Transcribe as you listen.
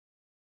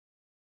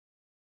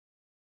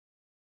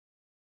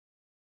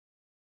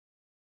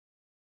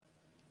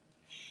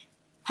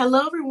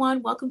Hello,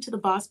 everyone. Welcome to the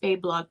Boss Babe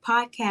Blog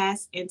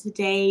podcast. And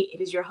today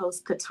it is your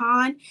host,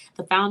 Katan,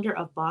 the founder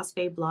of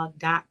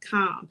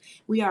BossBabeBlog.com.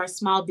 We are a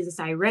small business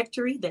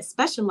directory that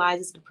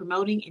specializes in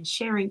promoting and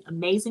sharing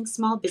amazing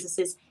small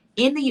businesses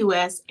in the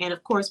U.S. And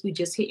of course, we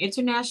just hit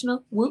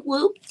international. Whoop,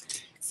 whoop.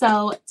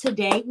 So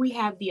today we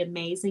have the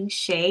amazing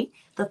Shay,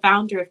 the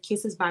founder of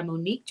Kisses by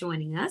Monique,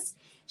 joining us.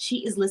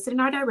 She is listed in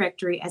our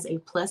directory as a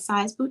plus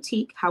size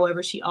boutique.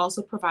 However, she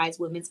also provides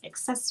women's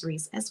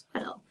accessories as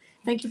well.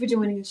 Thank you for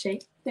joining us, Shay.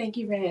 Thank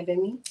you for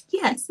having me.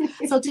 Yes.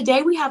 So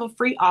today we have a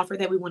free offer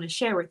that we want to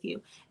share with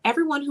you.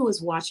 Everyone who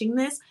is watching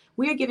this,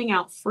 we are giving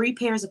out free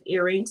pairs of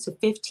earrings to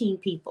 15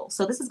 people.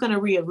 So this is going to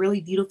be a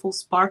really beautiful,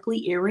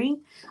 sparkly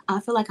earring.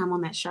 I feel like I'm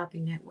on that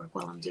shopping network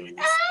while I'm doing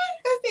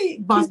this.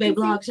 Boss Babe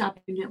Blog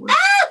Shopping Network.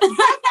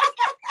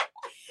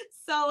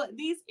 So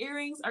these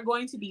earrings are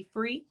going to be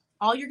free.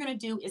 All you're going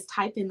to do is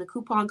type in the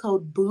coupon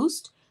code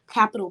BOOST,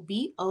 capital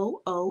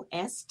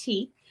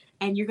BOOST,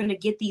 and you're going to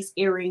get these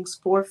earrings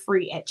for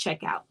free at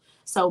checkout.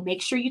 So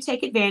make sure you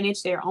take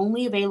advantage. They're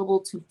only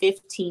available to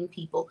 15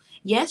 people.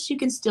 Yes, you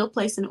can still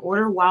place an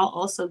order while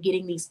also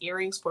getting these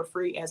earrings for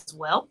free as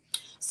well.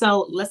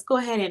 So let's go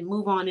ahead and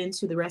move on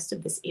into the rest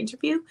of this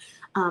interview.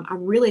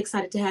 I'm really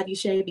excited to have you,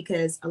 Shay,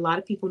 because a lot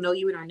of people know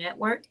you in our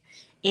network.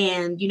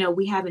 And, you know,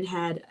 we haven't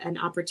had an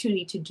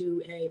opportunity to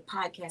do a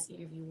podcast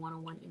interview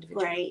one-on-one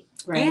individually.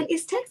 Right. And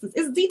it's Texas.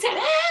 It's detailed.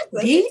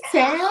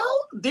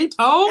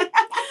 Detail.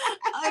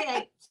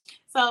 Okay.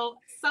 So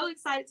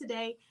excited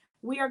today.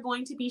 We are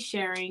going to be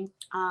sharing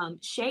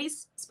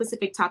Shay's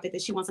specific topic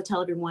that she wants to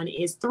tell everyone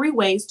is 3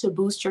 ways to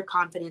boost your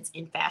confidence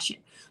in fashion.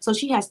 So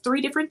she has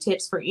 3 different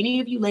tips for any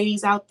of you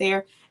ladies out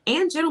there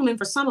and gentlemen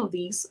for some of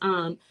these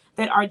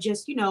that are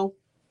just, you know,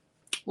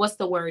 what's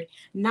the word?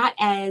 Not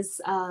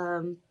as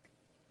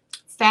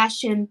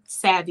fashion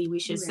savvy, we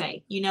should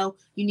say. You know,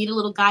 you need a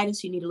little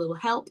guidance, you need a little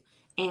help,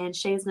 and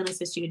Shay is going to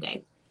assist you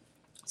today.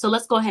 So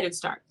let's go ahead and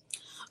start.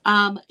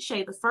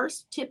 Shay, the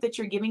first tip that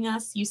you're giving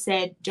us, you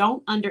said,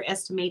 don't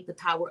underestimate the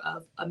power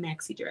of a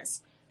maxi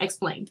dress.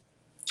 Explain.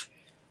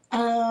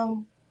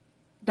 Don't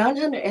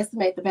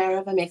underestimate the power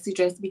of a maxi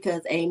dress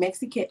because a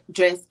maxi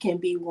dress can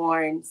be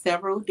worn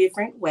several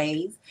different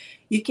ways.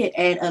 You can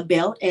add a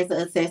belt as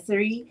an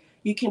accessory.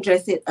 You can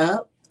dress it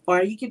up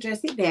or you can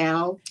dress it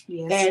down.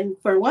 Yes. And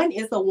for one,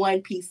 it's a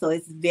one piece, so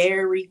it's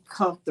very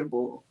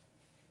comfortable.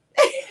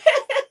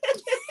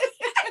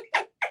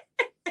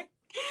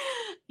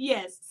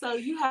 Yes, so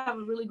you have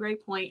a really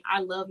great point.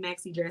 I love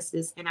maxi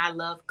dresses and I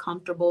love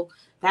comfortable.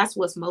 That's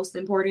what's most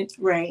important.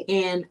 Right.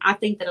 And I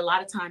think that a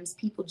lot of times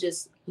people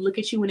just look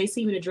at you when they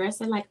see you in a dress.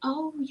 They're like,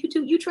 oh,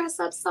 you dress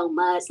up so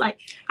much. Like,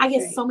 I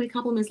get so many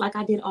compliments like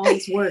I did all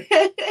this work.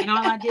 And all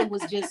I did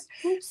was just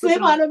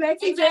slip on a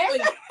maxi dress.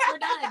 We're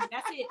done.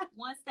 That's it.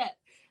 One step.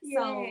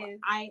 Yes. So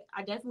I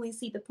definitely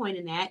see the point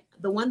in that.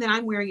 The one that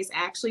I'm wearing is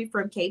actually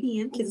from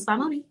KBM, Kisses by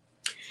Monique.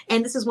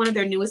 And this is one of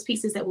their newest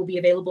pieces that will be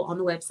available on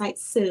the website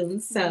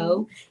soon.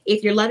 So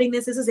if you're loving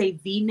this is a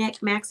V-neck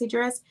maxi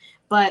dress,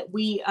 but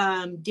we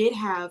did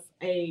have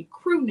a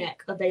crew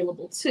neck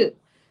available too.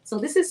 So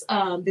this is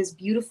this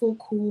beautiful,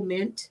 cool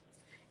mint.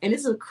 And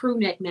this is a crew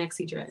neck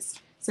maxi dress.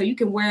 So you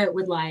can wear it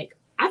with like,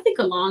 I think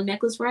a long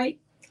necklace, right?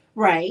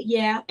 Right.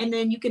 Yeah. And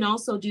then you can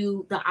also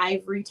do the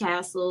ivory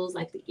tassels,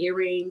 like the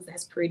earrings.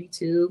 That's pretty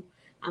too.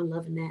 I'm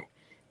loving that.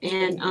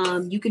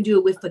 And you can do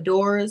it with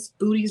fedoras,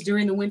 booties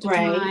during the winter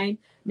time,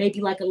 maybe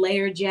like a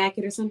layered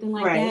jacket or something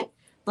like that.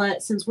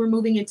 But since we're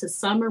moving into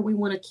summer, we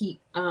want to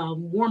keep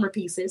warmer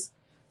pieces.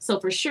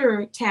 So for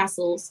sure,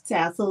 tassels.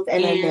 Tassels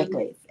and a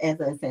necklace as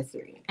an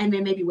accessory. And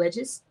then maybe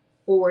wedges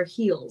or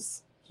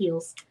heels.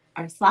 Heels.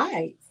 Or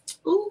slides.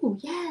 Ooh,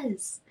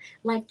 yes.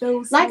 Like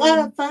those. Like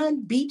a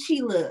fun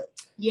beachy look.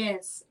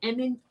 Yes. And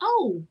then,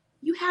 oh,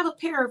 you have a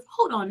pair of,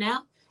 hold on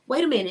now.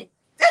 Wait a minute.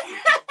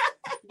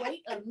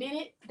 Wait a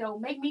minute.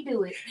 Don't make me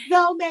do it.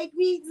 Don't make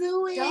me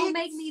do it. Don't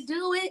make me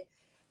do it.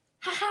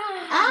 Ha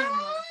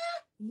ha.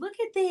 Look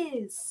at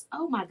this.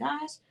 Oh my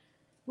gosh.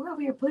 We're over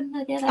here putting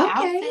together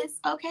outfits.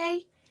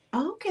 Okay.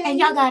 And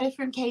y'all got it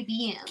from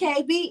KBM.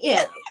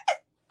 KBM.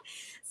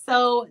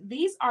 So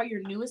these are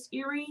your newest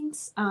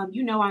earrings.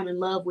 You know I'm in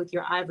love with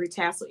your ivory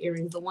tassel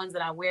earrings, the ones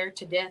that I wear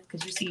to death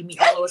because you see me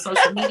all over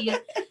social media.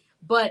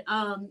 But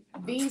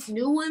these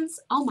new ones,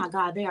 oh my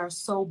God, they are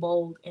so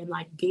bold and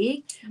like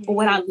big. But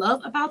what I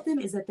love about them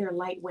is that they're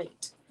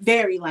lightweight.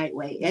 Very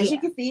lightweight. As you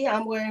can see,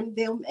 I'm wearing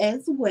them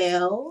as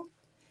well.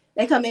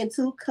 They come in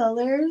 2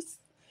 colors.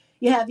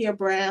 You have your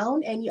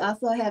brown and you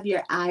also have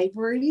your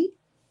ivory.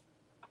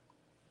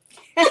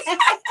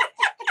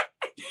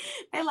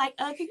 They're like,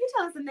 can you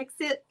tell us the next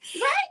tip?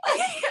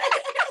 Right.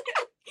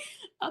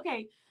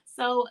 Okay.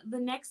 So the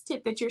next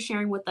tip that you're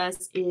sharing with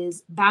us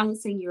is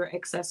balancing your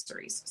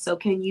accessories. So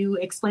can you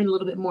explain a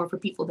little bit more for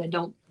people that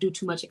don't do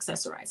too much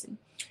accessorizing?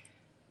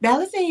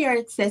 Balancing your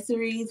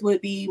accessories would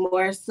be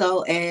more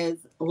so as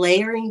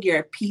layering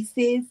your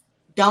pieces.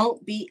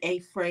 Don't be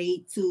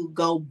afraid to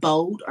go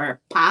bold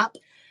or pop.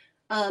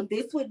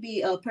 This would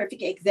be a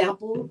perfect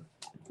example.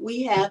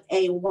 We have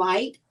a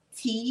white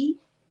tee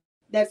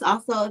that's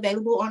also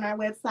available on our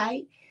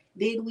website.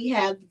 Then we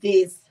have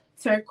this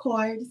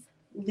turquoise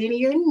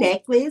linear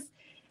necklace.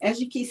 As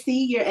you can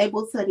see, you're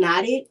able to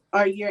knot it,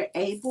 or you're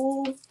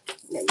able,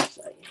 let me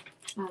show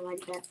you. I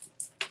like that.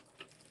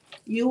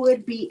 You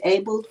would be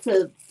able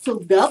to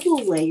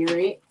double layer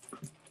it.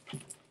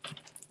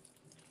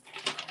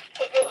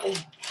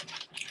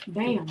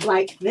 Bam.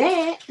 Like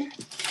that.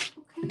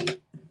 Okay.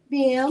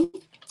 Bam.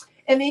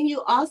 And then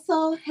you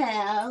also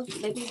have,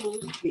 let me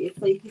move this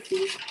so you can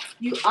see.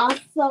 You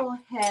also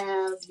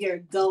have your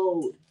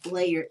gold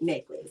layered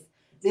necklace.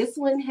 This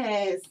one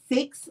has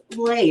 6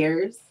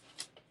 layers.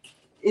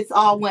 It's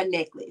all one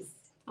necklace.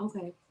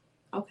 Okay.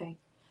 Okay.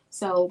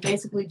 So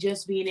basically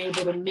just being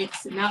able to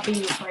mix, not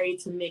being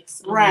afraid to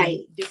mix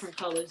Right. different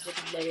colors,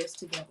 different layers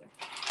together.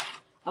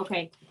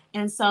 Okay.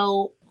 And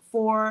so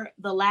for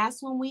the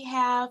last one we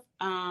have,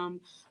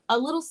 a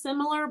little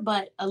similar,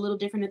 but a little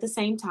different at the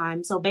same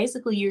time. So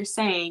basically you're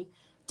saying,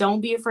 don't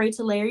be afraid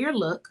to layer your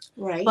look.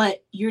 Right.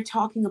 But you're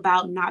talking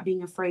about not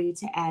being afraid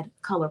to add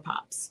color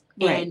pops.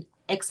 Right. And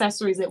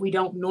accessories that we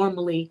don't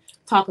normally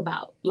talk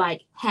about,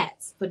 like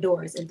hats,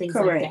 fedoras, and things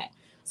Correct. like that.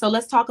 So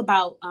let's talk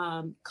about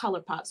color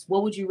pops.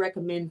 What would you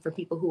recommend for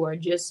people who are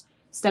just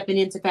stepping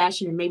into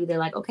fashion and maybe they're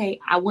like, okay,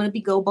 I want to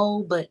go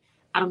bold, but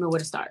I don't know where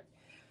to start?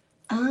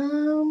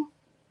 A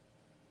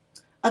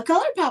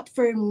color pop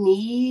for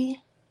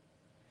me,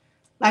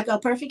 like a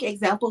perfect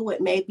example would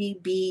maybe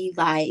be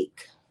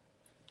like,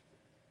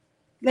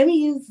 let me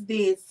use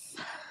this.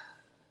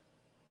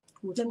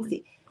 Let me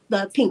see.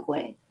 The pink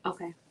one.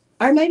 Okay.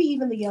 Or maybe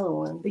even the yellow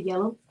one. The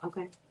yellow?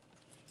 Okay.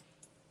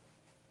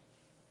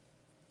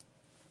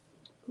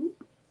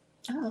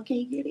 Oh, can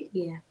you get it?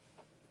 Yeah.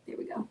 There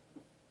we go.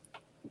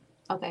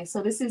 Okay,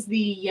 so this is the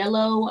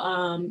yellow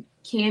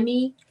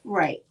cami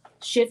Right.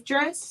 shift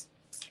dress.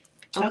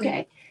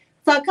 Okay.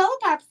 So a color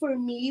pop for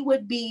me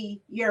would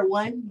be your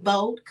one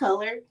bold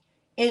color,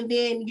 and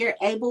then you're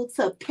able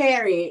to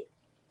pair it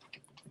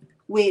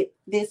with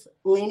this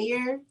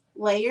linear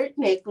layered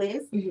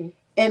necklace. Mm-hmm.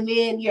 And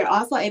then you're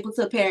also able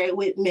to pair it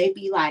with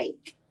maybe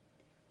like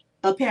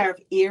a pair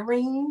of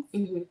earrings.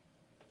 Mm-hmm.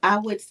 I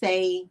would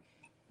say.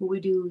 Will we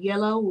do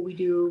yellow? Will we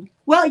do?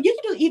 Well, you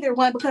can do either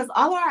one because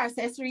all of our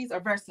accessories are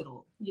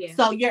versatile. Yeah.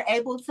 So you're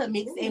able to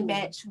mix and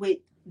match with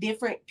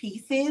different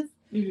pieces.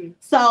 Mm-hmm.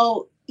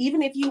 So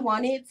even if you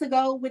wanted to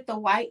go with the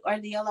white or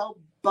the yellow,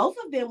 both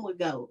of them would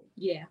go.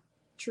 Yeah,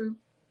 true.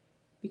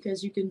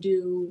 Because you can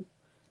do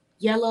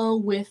yellow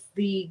with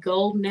the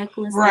gold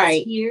necklace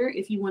right here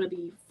if you want to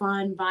be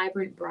fun,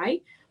 vibrant,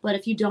 bright. But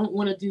if you don't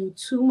want to do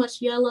too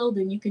much yellow,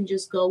 then you can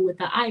just go with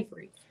the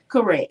ivory.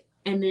 Correct.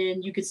 And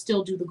then you could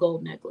still do the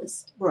gold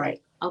necklace.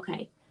 Right.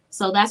 Okay.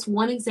 So that's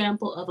one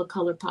example of a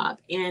color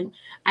pop. And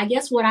I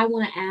guess what I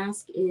want to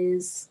ask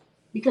is,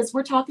 because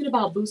we're talking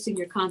about boosting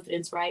your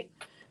confidence, right?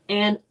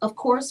 And of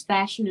course,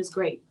 fashion is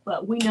great,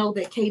 but we know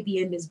that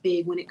KBM is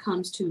big when it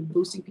comes to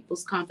boosting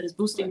people's confidence,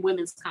 boosting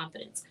women's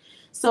confidence.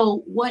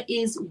 So what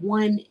is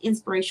one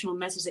inspirational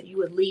message that you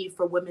would leave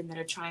for women that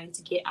are trying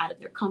to get out of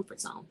their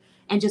comfort zone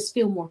and just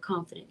feel more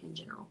confident in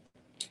general?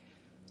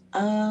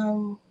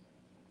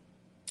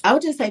 I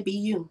would just say be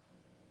you.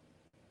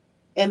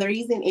 And the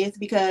reason is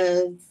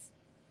because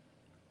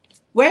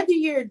whether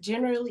you're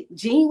genuinely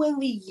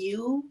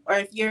you or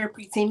if you're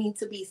pretending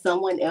to be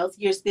someone else,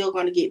 you're still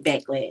going to get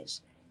backlash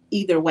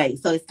either way.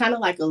 So it's kind of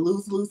like a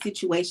lose-lose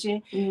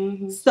situation.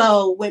 Mm-hmm.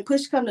 So when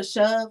push comes to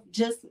shove,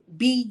 just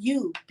be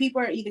you.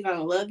 People are either going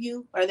to love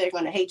you or they're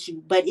going to hate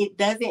you, but it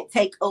doesn't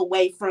take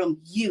away from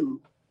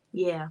you.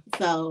 Yeah.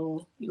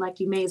 So like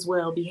you may as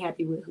well be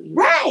happy with who you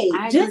are.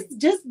 Right.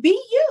 Just be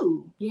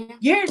you.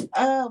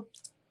 Yeah.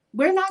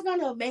 We're not going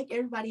to make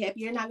everybody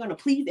happy. You're not going to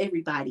please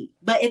everybody.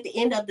 But at the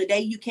end of the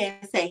day, you can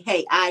say,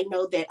 hey, I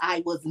know that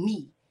I was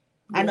me.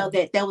 Yeah. I know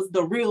that was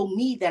the real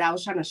me that I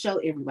was trying to show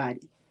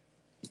everybody.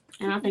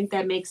 And I think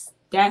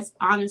that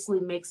honestly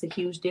makes a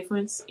huge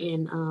difference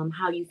in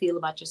how you feel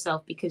about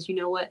yourself. Because you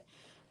know what?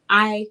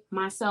 I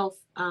myself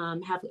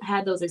have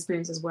had those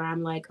experiences where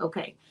I'm like,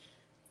 okay,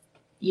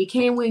 you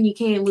can't win, you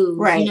can't lose.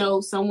 Right. You know,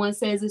 someone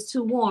says it's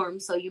too warm,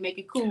 so you make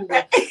it cooler.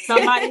 Right.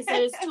 Somebody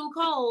says it's too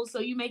cold, so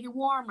you make it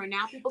warmer.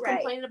 Now people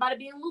complaining about it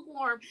being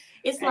lukewarm.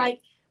 It's like,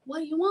 what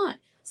do you want?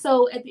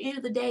 So at the end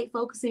of the day,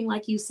 focusing,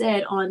 like you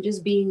said, on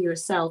just being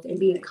yourself and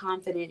being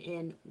confident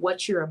in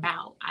what you're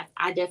about.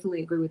 I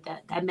definitely agree with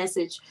that. That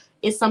message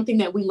is something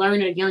that we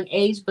learn at a young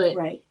age, but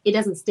it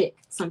doesn't stick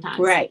sometimes.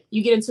 Right.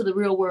 You get into the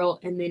real world,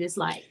 and then it's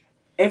like,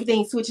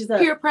 everything switches up.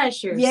 Peer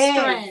pressure,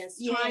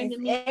 stress, trying to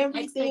meet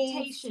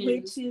everything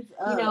expectations. Switches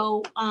up. You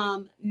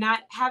know,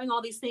 not having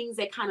all these things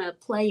that kind of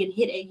play and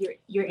hit at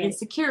your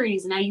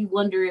insecurities. And now you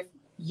wonder if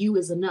you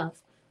is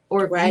enough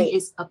or if you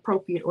is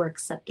appropriate or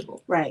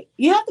acceptable. Right.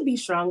 You have to be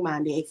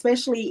strong-minded,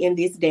 especially in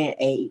this day and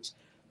age,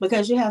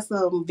 because you have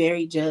some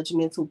very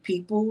judgmental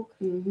people.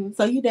 Mm-hmm.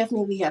 So you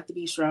definitely have to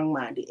be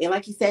strong-minded. And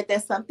like you said,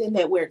 that's something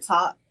that we're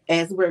taught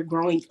as we're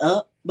growing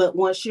up. But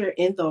once you're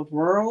in the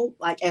world,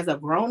 like as a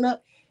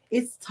grown-up,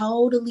 it's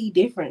totally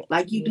different.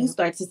 Like you do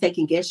start to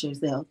second guess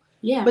yourself.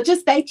 Yeah. But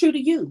just stay true to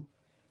you.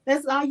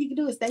 That's all you can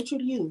do is stay true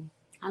to you.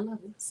 I love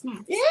it.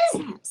 Snaps. Yeah.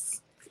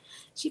 Snaps.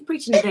 She's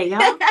preaching today,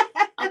 y'all.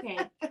 Okay,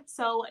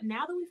 so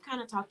now that we've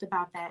kind of talked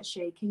about that,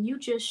 Shay, can you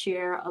just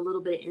share a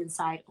little bit of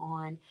insight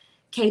on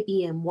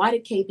KBM? Why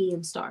did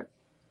KBM start?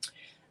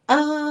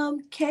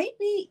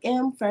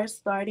 KBM first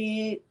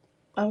started,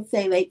 I would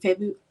say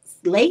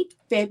late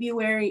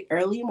February,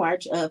 early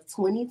March of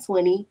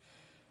 2020.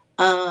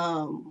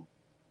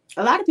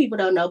 A lot of people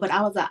don't know, but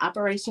I was an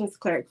operations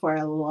clerk for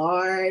a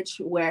large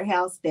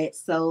warehouse that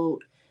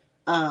sold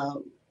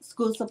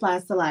school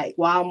supplies to like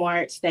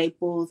Walmart,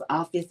 Staples,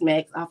 Office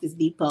Max, Office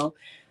Depot.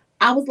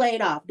 I was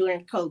laid off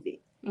during COVID.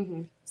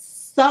 Mm-hmm.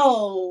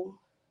 So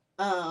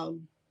that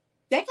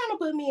kind of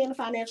put me in a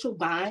financial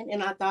bind,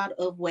 and I thought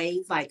of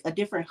ways like a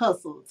different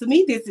hustle. To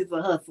me, this is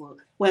a hustle.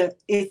 Well,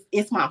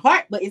 it's my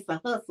heart, but it's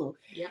a hustle.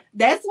 Yep.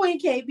 That's when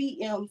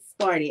KBM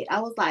started. I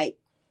was like,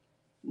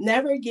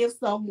 never give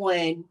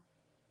someone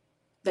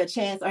the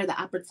chance or the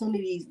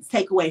opportunity to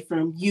take away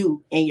from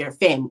you and your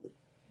family.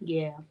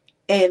 Yeah.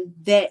 And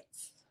that's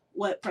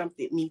what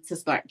prompted me to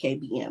start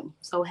KBM.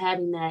 So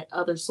having that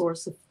other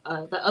source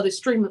of the other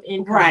stream of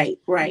income, right,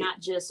 not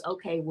just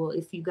okay. Well,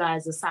 if you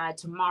guys decide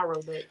tomorrow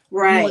that you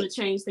right, want to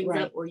change things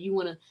right, up or you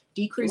want to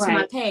decrease right,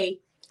 my pay,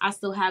 I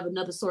still have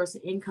another source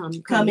of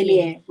income coming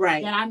in,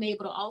 right? That I'm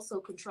able to also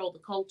control the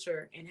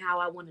culture and how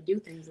I want to do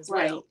things as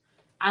right. well.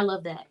 I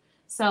love that.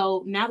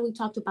 So now that we've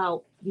talked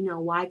about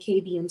why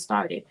KBM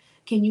started,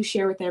 can you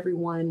share with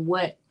everyone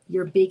what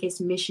your biggest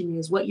mission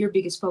is, what your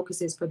biggest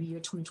focus is for the year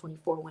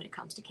 2024 when it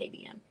comes to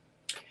KBM?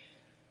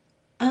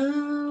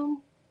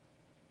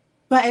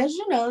 But as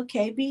you know,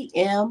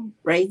 KBM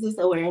raises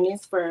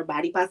awareness for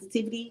body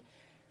positivity.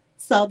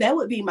 So that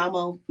would be my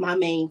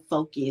main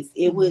focus.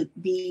 It mm-hmm. would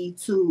be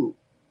to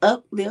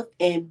uplift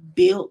and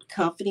build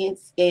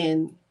confidence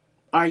in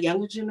our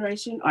younger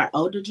generation, our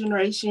older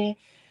generation,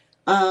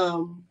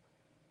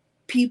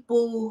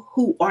 people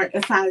who aren't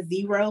a size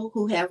 0,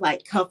 who have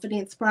like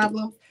confidence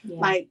problems. Yeah.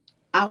 Like,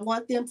 I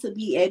want them to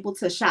be able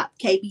to shop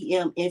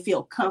KBM and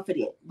feel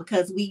confident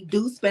because we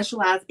do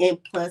specialize in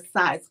plus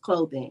size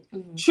clothing,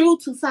 mm-hmm. true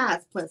to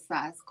size plus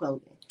size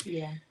clothing.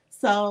 Yeah.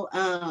 So,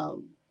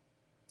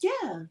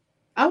 yeah,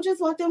 I just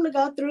want them to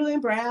go through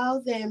and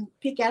browse and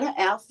pick out an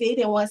outfit.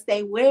 And once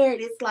they wear it,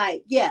 it's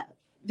like, yeah,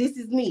 this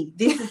is me.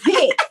 This is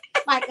it.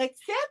 Like,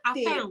 accept it.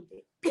 I found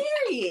it.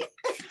 Period.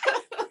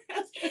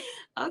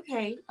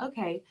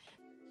 Okay.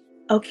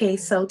 Okay,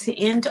 so to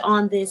end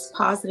on this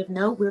positive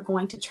note, we're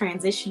going to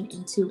transition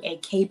into a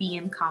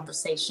KBM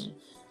conversation.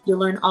 You'll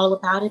learn all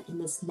about it in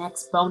this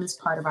next bonus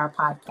part of our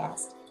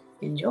podcast.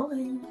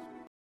 Enjoy.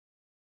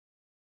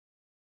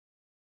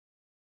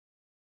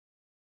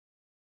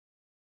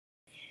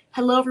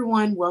 Hello,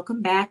 everyone.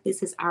 Welcome back.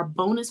 This is our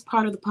bonus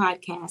part of the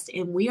podcast,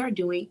 and we are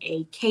doing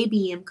a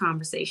KBM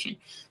conversation.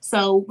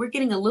 So we're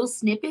getting a little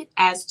snippet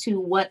as to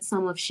what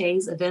some of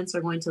Shay's events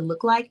are going to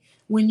look like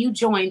when you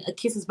join a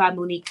Kisses by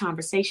Monique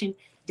conversation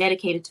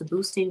dedicated to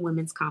boosting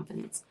women's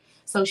confidence.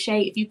 So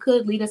Shay, if you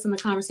could lead us in the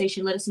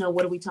conversation, let us know,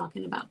 what are we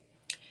talking about?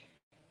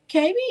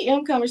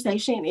 KBM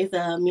conversation is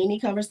a mini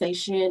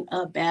conversation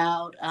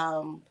about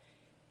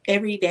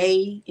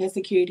everyday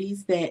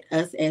insecurities that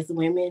us as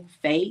women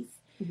face.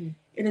 Mm-hmm.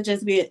 It'll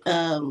just be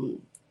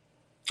an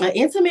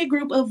intimate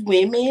group of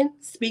women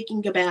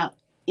speaking about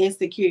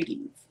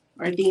insecurities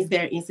or things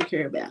they're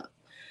insecure about.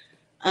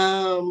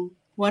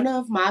 One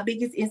of my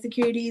biggest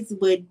insecurities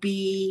would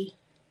be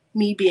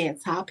me being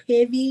top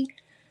heavy.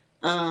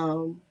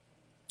 I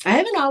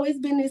haven't always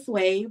been this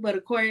way, but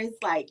of course,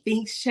 like,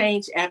 things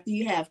change after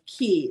you have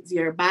kids.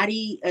 Your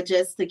body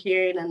adjusts to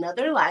carrying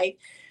another life.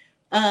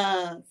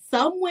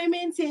 Some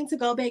women tend to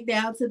go back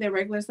down to their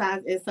regular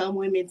size, and some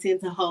women tend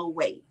to hold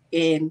weight.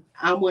 And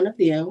I'm one of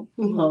them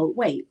who mm-hmm. hold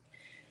weight.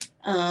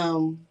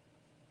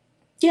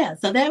 Yeah,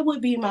 so that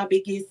would be my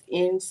biggest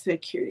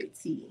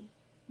insecurity.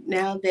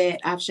 Now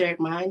that I've shared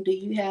mine, do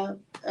you have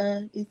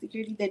an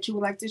insecurity that you would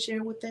like to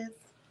share with us?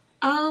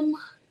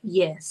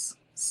 Yes.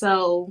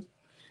 So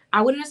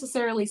I wouldn't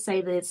necessarily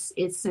say that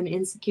it's an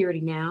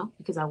insecurity now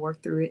because I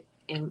worked through it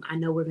and I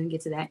know we're going to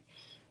get to that.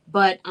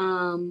 But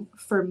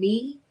for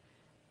me,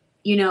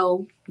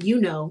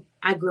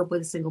 I grew up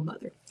with a single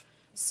mother.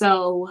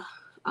 So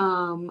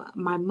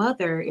my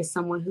mother is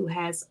someone who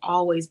has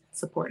always been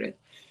supportive.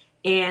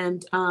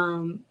 And,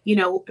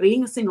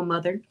 being a single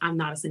mother, I'm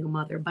not a single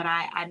mother, but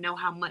I know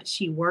how much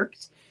she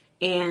worked.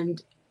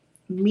 And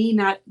me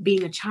not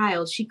being a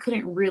child, she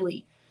couldn't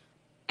really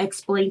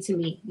explain to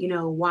me,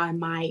 why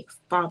my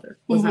father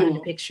was mm-hmm. not in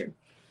the picture.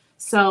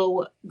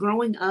 So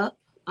growing up,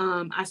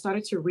 I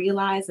started to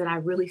realize that I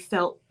really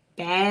felt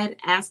bad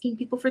asking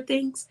people for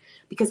things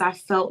because I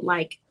felt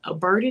like a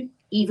burden,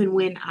 even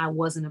when I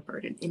wasn't a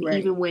burden, and right.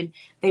 even when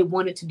they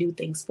wanted to do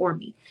things for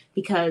me,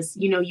 because,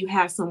 you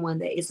have someone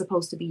that is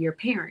supposed to be your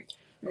parent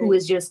right. who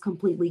is just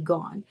completely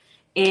gone.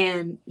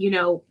 And,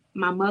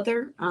 my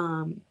mother,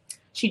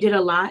 she did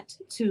a lot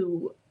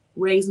to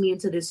raise me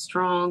into this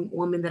strong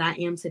woman that I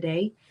am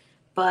today.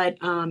 But,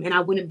 and I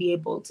wouldn't be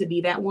able to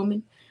be that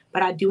woman.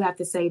 But I do have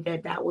to say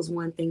that was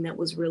one thing that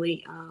was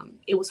really,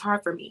 it was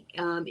hard for me.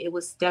 It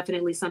was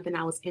definitely something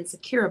I was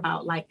insecure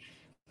about. Like,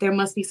 there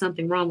must be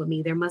something wrong with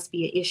me. There must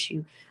be an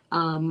issue.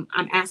 I'm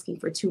asking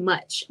for too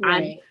much.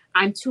 Right.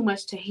 I'm too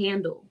much to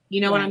handle.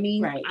 You know what I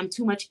mean? Right. I'm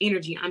too much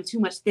energy. I'm too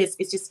much this.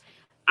 It's just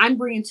I'm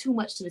bringing too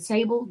much to the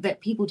table that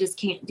people just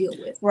can't deal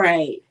with.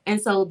 Right. And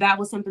so that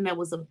was something that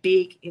was a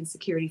big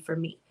insecurity for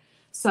me.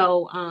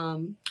 So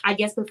I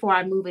guess before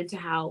I move into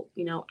how,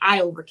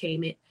 I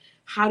overcame it,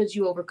 how did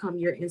you overcome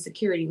your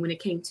insecurity when it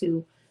came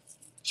to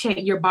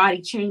your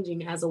body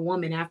changing as a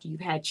woman after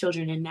you've had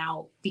children and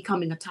now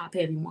becoming a top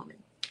heavy woman?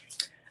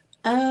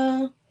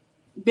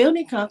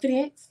 Building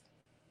confidence.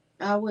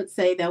 I would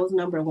say that was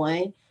number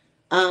one.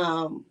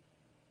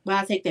 But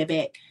I'll take that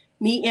back.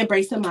 Me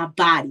embracing my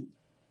body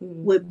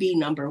would be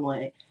number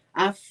one.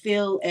 I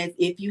feel as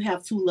if you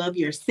have to love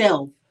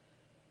yourself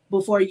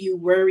before you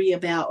worry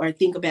about or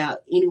think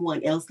about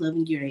anyone else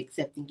loving you or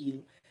accepting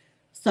you.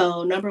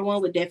 So number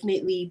one would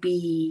definitely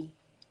be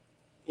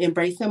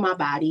embracing my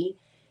body.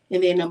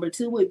 And then number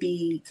two would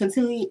be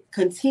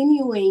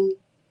continuing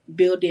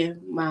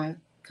building my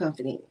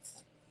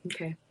confidence.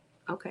 Okay.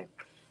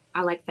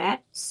 I like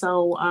that.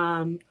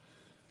 So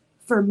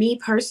for me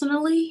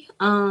personally,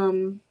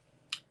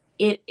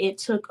 it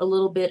took a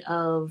little bit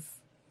of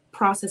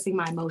processing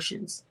my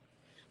emotions,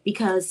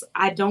 because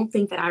I don't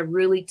think that I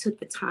really took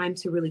the time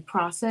to really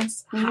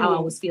process how I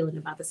was feeling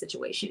about the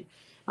situation.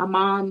 My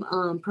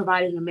mom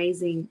provided an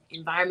amazing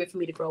environment for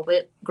me to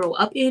grow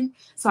up in,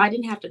 so I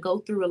didn't have to go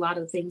through a lot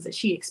of the things that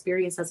she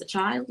experienced as a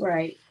child.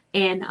 Right.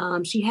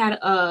 And she had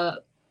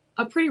a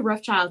pretty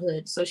rough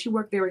childhood, so she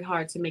worked very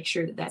hard to make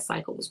sure that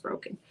cycle was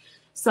broken.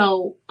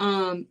 So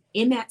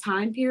in that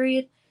time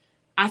period,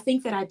 I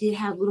think that I did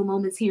have little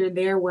moments here and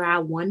there where I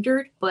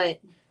wondered, but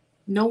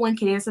no one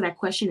can answer that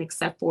question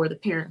except for the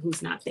parent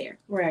who's not there.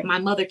 Right. My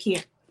mother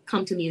can't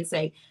come to me and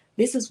say,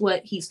 this is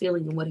what he's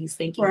feeling and what he's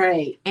thinking.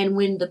 Right. And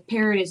when the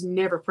parent is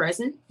never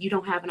present, you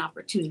don't have an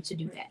opportunity to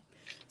do that.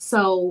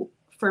 So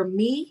for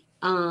me,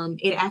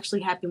 it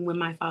actually happened when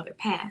my father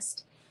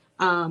passed.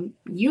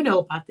 You know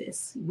about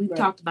this. We've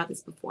talked about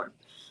this before.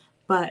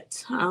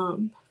 But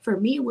for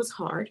me, it was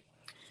hard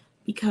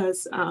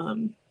because,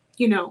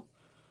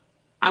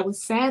 I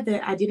was sad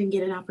that I didn't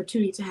get an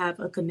opportunity to have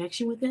a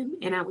connection with him.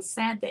 And I was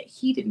sad that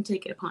he didn't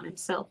take it upon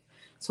himself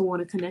to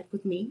want to connect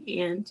with me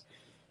and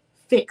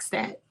fix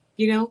that,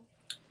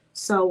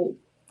 So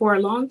for a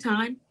long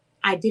time,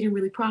 I didn't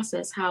really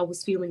process how I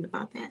was feeling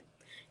about that.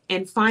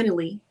 And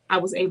finally, I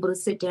was able to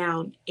sit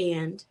down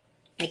and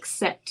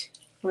accept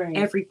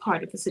every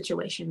part of the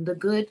situation, the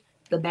good,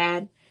 the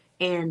bad,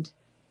 and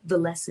the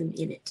lesson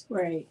in it.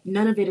 Right.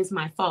 None of it is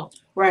my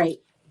fault.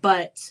 Right.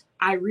 But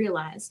I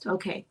realized,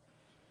 okay,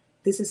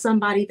 this is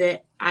somebody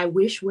that I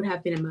wish would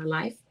have been in my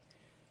life.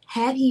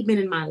 Had he been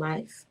in my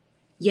life,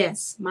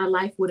 yes, my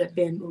life would have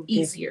been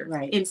easier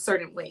in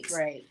certain ways.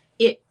 Right.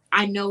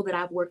 I know that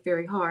I've worked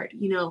very hard,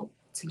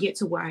 to get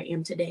to where I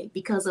am today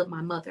because of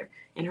my mother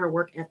and her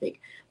work ethic.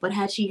 But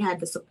had she had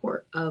the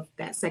support of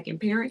that second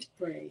parent,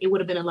 it would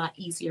have been a lot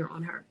easier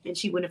on her. And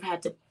she wouldn't have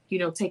had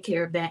to, take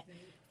care of that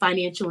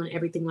financial and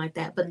everything like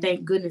that. But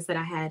thank goodness that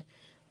I had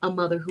a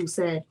mother who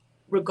said,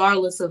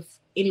 regardless of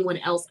anyone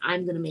else,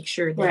 I'm going to make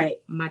sure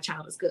that my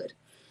child is good.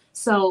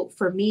 So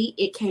for me,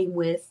 it came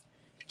with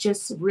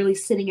just really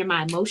sitting in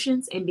my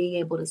emotions and being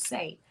able to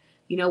say,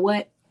 you know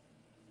what?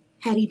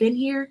 Had he been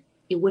here,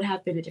 it would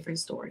have been a different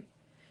story.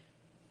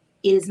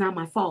 It is not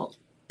my fault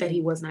that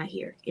he was not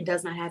here. It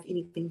does not have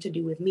anything to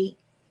do with me.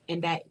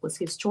 And that was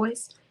his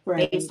choice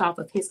based off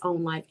of his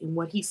own life and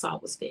what he saw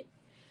was fit.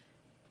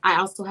 I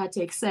also had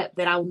to accept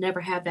that I will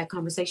never have that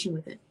conversation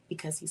with him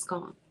because he's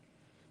gone.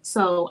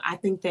 So I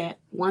think that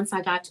once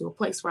I got to a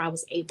place where I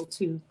was able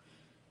to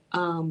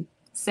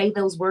say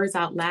those words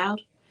out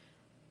loud,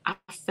 I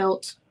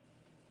felt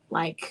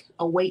like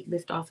a weight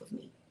lift off of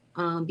me.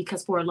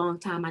 Because for a long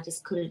time, I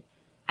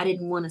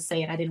didn't want to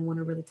say it. I didn't want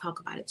to really talk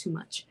about it too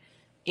much.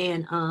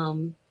 And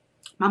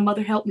my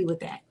mother helped me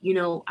with that.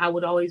 I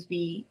would always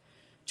be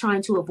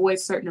trying to avoid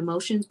certain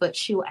emotions, but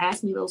she'll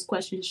ask me those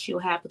questions. She'll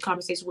have the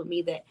conversation with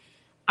me that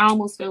I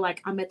almost feel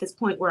like I'm at this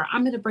point where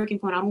I'm at a breaking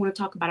point. I don't want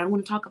to talk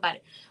about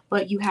it.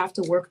 But you have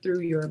to work through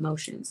your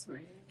emotions.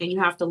 Right. And you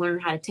have to learn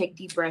how to take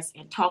deep breaths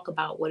and talk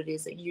about what it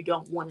is that you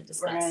don't want to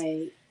discuss.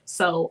 Right.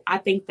 So I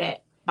think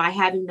that by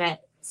having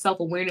that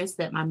self-awareness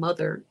that my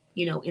mother,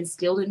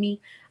 instilled in me,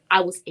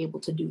 I was able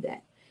to do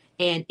that.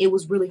 And it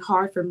was really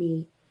hard for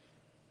me.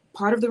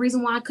 Part of the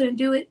reason why I couldn't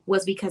do it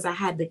was because I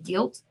had the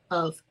guilt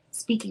of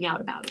speaking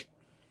out about it.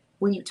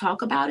 When you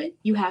talk about it,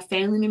 you have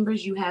family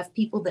members, you have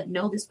people that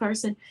know this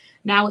person.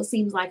 Now it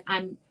seems like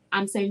I'm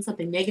saying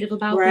something negative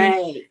about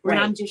them when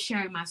I'm just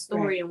sharing my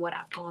story and what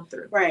I've gone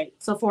through. Right.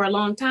 So for a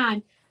long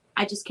time,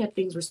 I just kept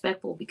things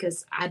respectful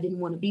because I didn't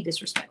want to be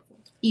disrespectful,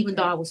 even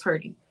though I was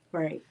hurting.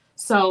 Right.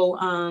 So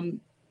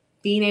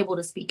being able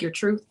to speak your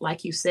truth,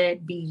 like you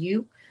said, be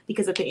you,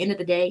 because at the end of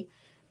the day,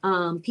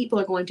 people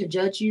are going to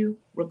judge you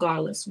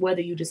regardless,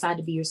 whether you decide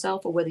to be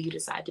yourself or whether you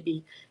decide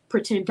to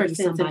pretend to be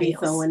somebody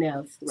else. Someone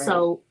else. Right.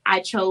 So I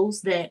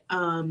chose that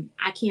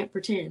I can't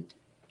pretend.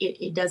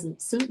 It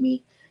doesn't suit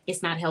me.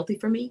 It's not healthy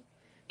for me.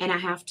 And I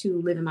have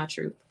to live in my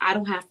truth. I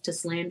don't have to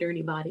slander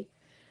anybody.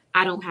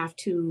 I don't have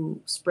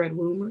to spread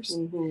rumors.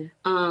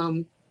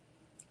 Mm-hmm.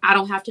 I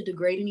don't have to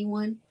degrade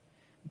anyone,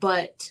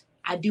 but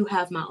I do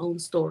have my own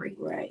story.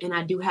 Right. And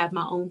I do have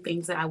my own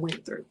things that I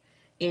went through.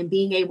 And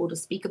being able to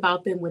speak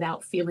about them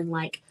without feeling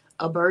like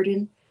a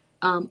burden,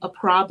 a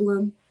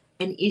problem,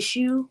 an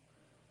issue.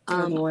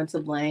 Everyone to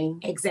blame.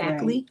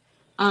 Exactly.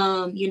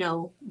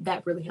 Right.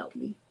 That really helped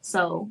me.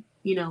 So,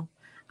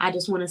 I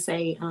just want to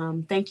say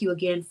thank you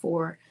again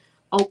for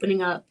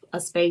opening up a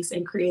space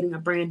and creating a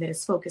brand that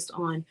is focused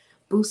on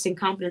boosting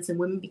confidence in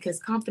women, because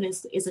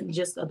confidence isn't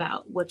just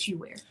about what you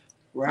wear.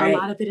 Right. A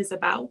lot of it is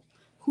about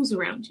who's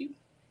around you.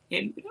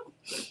 And,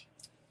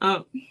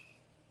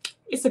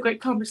 it's a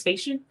great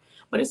conversation,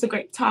 but it's a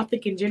great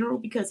topic in general,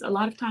 because a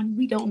lot of times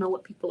we don't know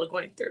what people are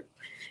going through.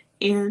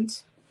 And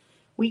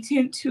we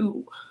tend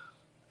to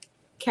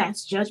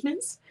cast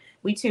judgments.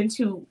 We tend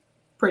to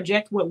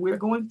project what we're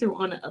going through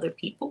onto other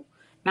people,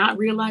 not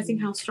realizing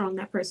how strong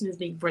that person is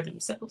being for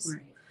themselves.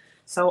 Right.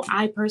 So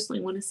I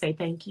personally want to say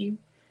thank you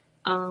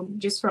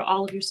just for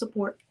all of your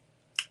support.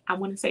 I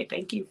want to say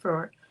thank you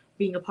for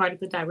being a part of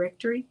the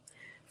directory,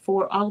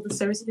 for all of the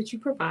services that you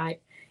provide,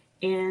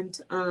 and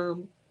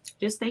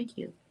just thank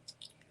you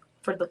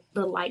for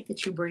the light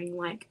that you bring,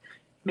 like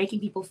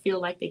making people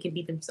feel like they can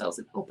be themselves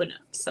and open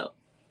up. So,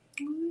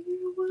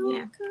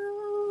 yeah.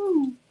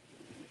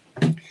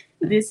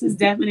 This is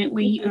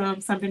definitely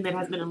something that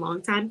has been a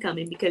long time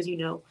coming, because,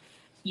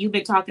 you've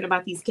been talking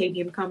about these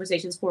KBM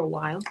conversations for a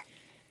while,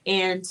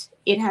 and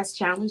it has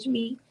challenged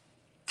me.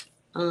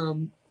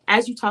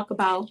 As you talk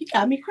about... You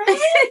got me crying.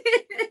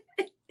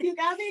 You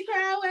got me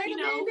crying. Wait a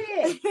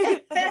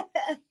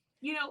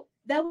minute.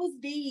 That was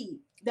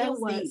deep. That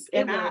was deep.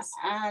 And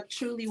I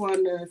truly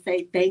want to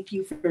say thank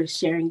you for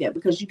sharing that,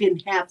 because you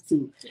didn't have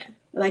to. Yeah.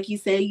 Like you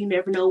said, you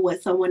never know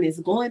what someone is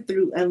going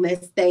through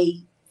unless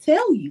they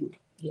tell you.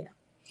 Yeah.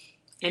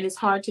 And it's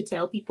hard to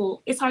tell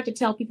people. It's hard to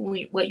tell people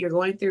what you're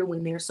going through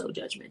when they're so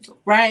judgmental.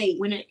 Right.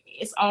 When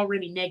it's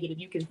already negative,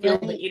 you can feel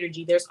the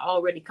energy. There's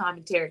already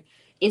commentary.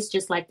 It's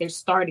just like they're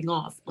starting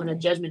off on a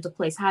judgmental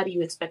place. How do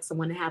you expect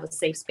someone to have a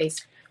safe space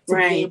to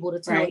be able to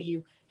tell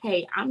you,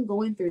 hey, I'm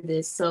going through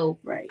this, so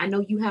I know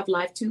you have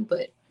life too,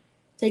 but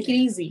take it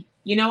easy.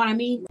 You know what I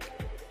mean?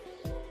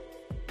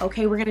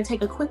 Okay, we're going to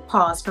take a quick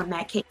pause from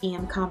that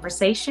KBM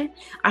conversation.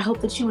 I hope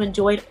that you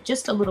enjoyed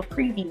just a little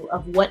preview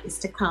of what is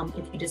to come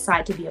if you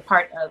decide to be a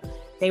part of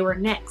They Were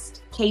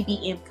Next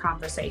KBM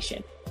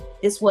conversation.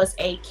 This was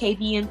a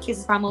KBM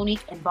Kisses by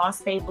Monique and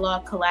Boss Babe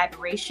blog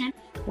collaboration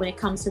when it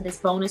comes to this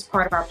bonus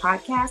part of our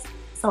podcast.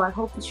 So I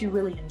hope that you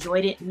really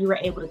enjoyed it and you were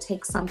able to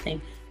take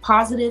something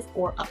positive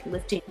or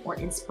uplifting or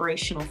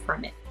inspirational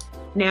from it.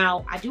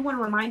 Now, I do want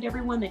to remind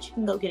everyone that you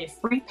can go get a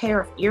free pair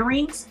of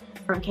earrings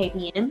from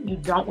KBM. You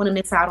don't want to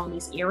miss out on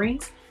these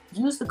earrings.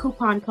 Use the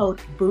coupon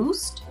code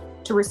BOOST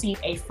to receive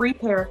a free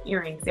pair of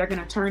earrings. They're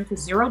going to turn to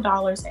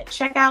 $0 at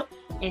checkout,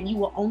 and you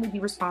will only be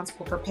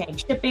responsible for paying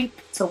shipping.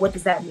 So what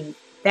does that mean?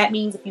 That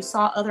means if you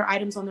saw other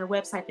items on their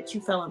website that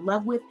you fell in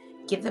love with,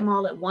 get them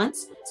all at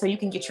once so you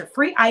can get your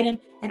free item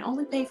and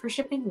only pay for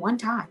shipping one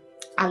time.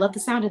 I love the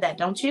sound of that,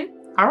 don't you?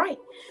 All right.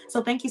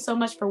 So thank you so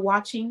much for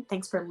watching.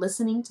 Thanks for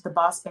listening to the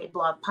Boss Babe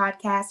Blog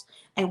podcast,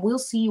 and we'll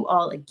see you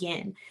all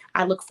again.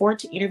 I look forward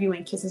to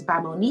interviewing Kisses by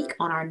Monique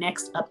on our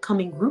next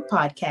upcoming group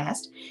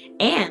podcast,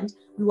 and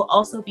we will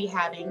also be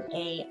having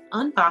a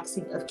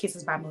unboxing of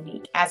Kisses by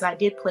Monique, as I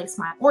did place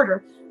my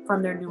order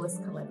from their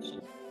newest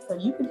collection. So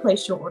you can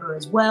place your order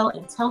as well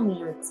and tell me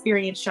your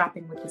experience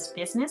shopping with this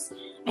business.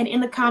 And in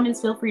the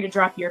comments, feel free to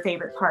drop your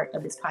favorite part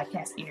of this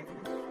podcast interview.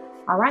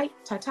 All right,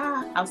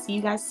 ta-ta. I'll see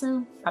you guys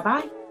soon.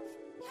 Bye-bye.